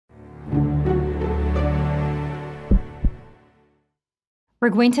We're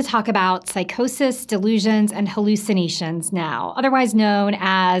going to talk about psychosis, delusions, and hallucinations now, otherwise known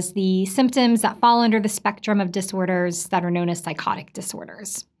as the symptoms that fall under the spectrum of disorders that are known as psychotic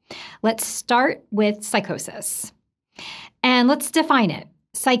disorders. Let's start with psychosis. And let's define it.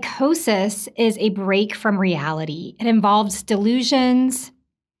 Psychosis is a break from reality. It involves delusions,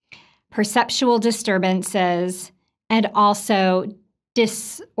 perceptual disturbances, and also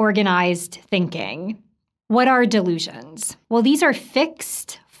disorganized thinking. What are delusions? Well, these are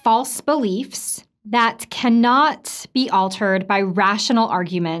fixed, false beliefs that cannot be altered by rational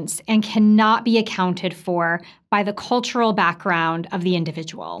arguments and cannot be accounted for by the cultural background of the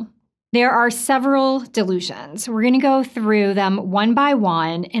individual. There are several delusions. We're going to go through them one by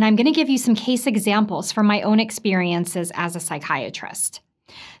one, and I'm going to give you some case examples from my own experiences as a psychiatrist.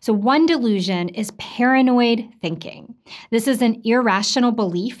 So one delusion is paranoid thinking. This is an irrational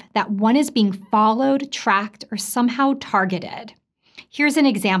belief that one is being followed, tracked, or somehow targeted. Here's an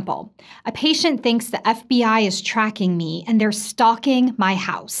example. A patient thinks the FBI is tracking me and they're stalking my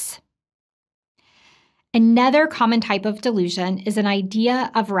house. Another common type of delusion is an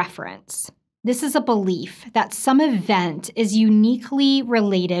idea of reference. This is a belief that some event is uniquely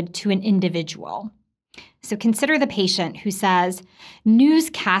related to an individual. So consider the patient who says,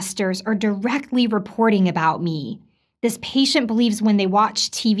 newscasters are directly reporting about me. This patient believes when they watch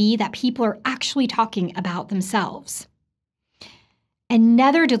TV that people are actually talking about themselves.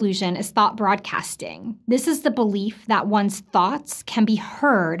 Another delusion is thought broadcasting. This is the belief that one's thoughts can be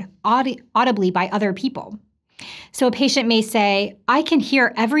heard audibly by other people. So a patient may say, I can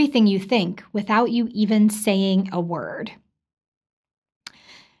hear everything you think without you even saying a word.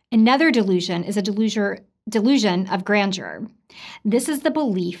 Another delusion is a delusion of grandeur. This is the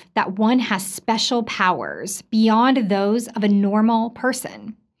belief that one has special powers beyond those of a normal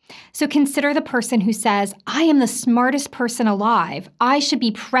person. So consider the person who says, I am the smartest person alive. I should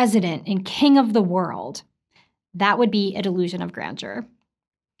be president and king of the world. That would be a delusion of grandeur.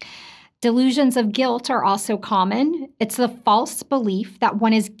 Delusions of guilt are also common. It's the false belief that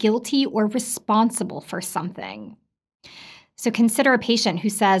one is guilty or responsible for something. So consider a patient who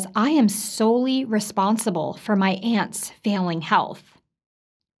says, I am solely responsible for my aunt's failing health,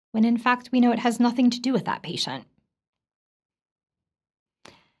 when in fact we know it has nothing to do with that patient.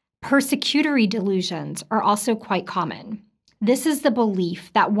 Persecutory delusions are also quite common. This is the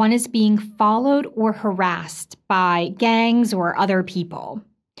belief that one is being followed or harassed by gangs or other people.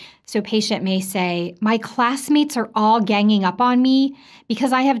 So a patient may say, my classmates are all ganging up on me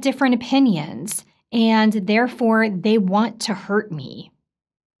because I have different opinions, and therefore they want to hurt me.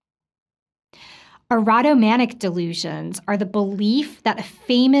 Erotomanic delusions are the belief that a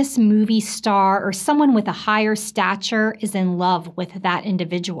famous movie star or someone with a higher stature is in love with that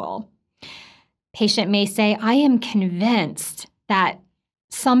individual. Patient may say, I am convinced that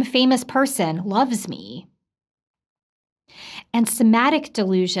some famous person loves me. And somatic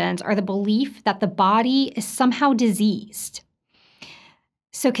delusions are the belief that the body is somehow diseased.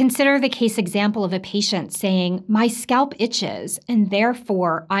 So consider the case example of a patient saying, my scalp itches and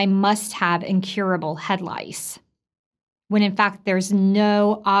therefore I must have incurable head lice, when in fact there's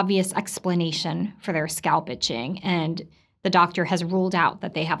no obvious explanation for their scalp itching and the doctor has ruled out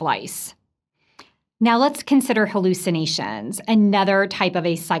that they have lice. Now let's consider hallucinations, another type of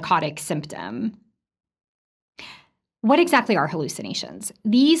a psychotic symptom. What exactly are hallucinations?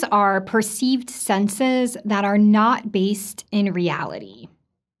 These are perceived senses that are not based in reality.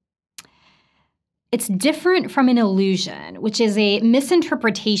 It's different from an illusion, which is a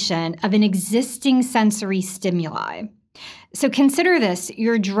misinterpretation of an existing sensory stimuli. So consider this.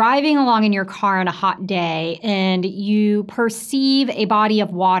 You're driving along in your car on a hot day and you perceive a body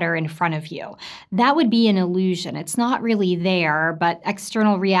of water in front of you. That would be an illusion. It's not really there, but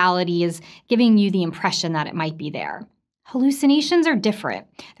external reality is giving you the impression that it might be there. Hallucinations are different.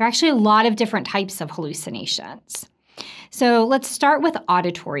 There are actually a lot of different types of hallucinations. So let's start with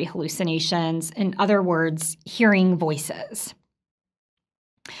auditory hallucinations, in other words, hearing voices.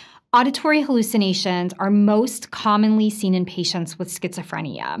 Auditory hallucinations are most commonly seen in patients with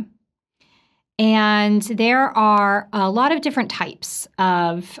schizophrenia. And there are a lot of different types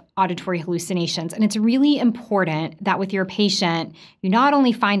of auditory hallucinations. And it's really important that with your patient, you not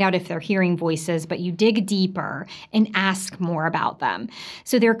only find out if they're hearing voices, but you dig deeper and ask more about them.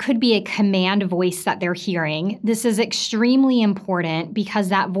 So there could be a command voice that they're hearing. This is extremely important because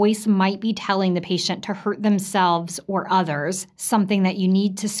that voice might be telling the patient to hurt themselves or others, something that you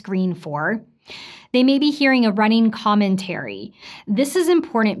need to screen for. They may be hearing a running commentary. This is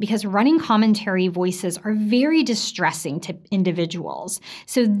important because running commentary voices are very distressing to individuals.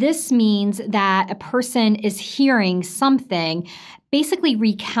 So this means that a person is hearing something, basically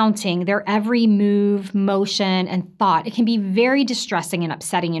recounting their every move, motion, and thought. It can be very distressing and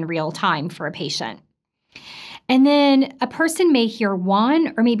upsetting in real time for a patient. And then a person may hear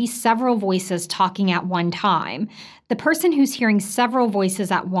one or maybe several voices talking at one time. The person who's hearing several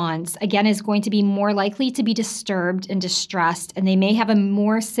voices at once, again, is going to be more likely to be disturbed and distressed, and they may have a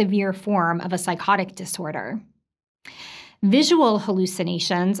more severe form of a psychotic disorder. Visual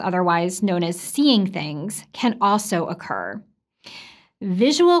hallucinations, otherwise known as seeing things, can also occur.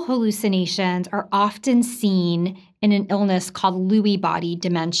 Visual hallucinations are often seen in an illness called Lewy body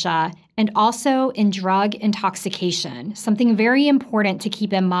dementia and also in drug intoxication, something very important to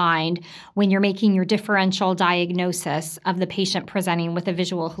keep in mind when you're making your differential diagnosis of the patient presenting with a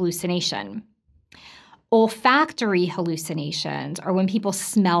visual hallucination. Olfactory hallucinations are when people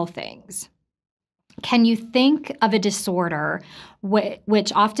smell things. Can you think of a disorder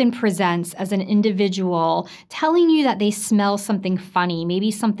which often presents as an individual telling you that they smell something funny, maybe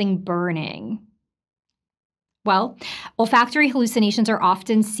something burning? Well, olfactory hallucinations are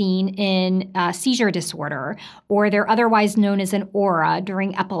often seen in seizure disorder, or they're otherwise known as an aura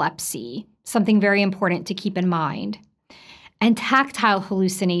during epilepsy, something very important to keep in mind. And tactile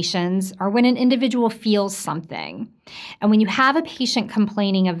hallucinations are when an individual feels something. And when you have a patient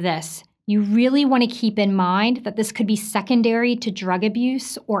complaining of this, you really want to keep in mind that this could be secondary to drug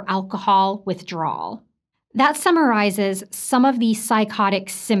abuse or alcohol withdrawal. That summarizes some of the psychotic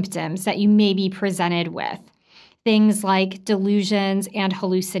symptoms that you may be presented with. Things like delusions and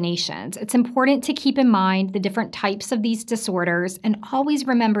hallucinations. It's important to keep in mind the different types of these disorders and always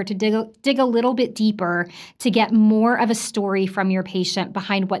remember to dig a little bit deeper to get more of a story from your patient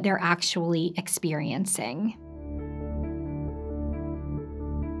behind what they're actually experiencing.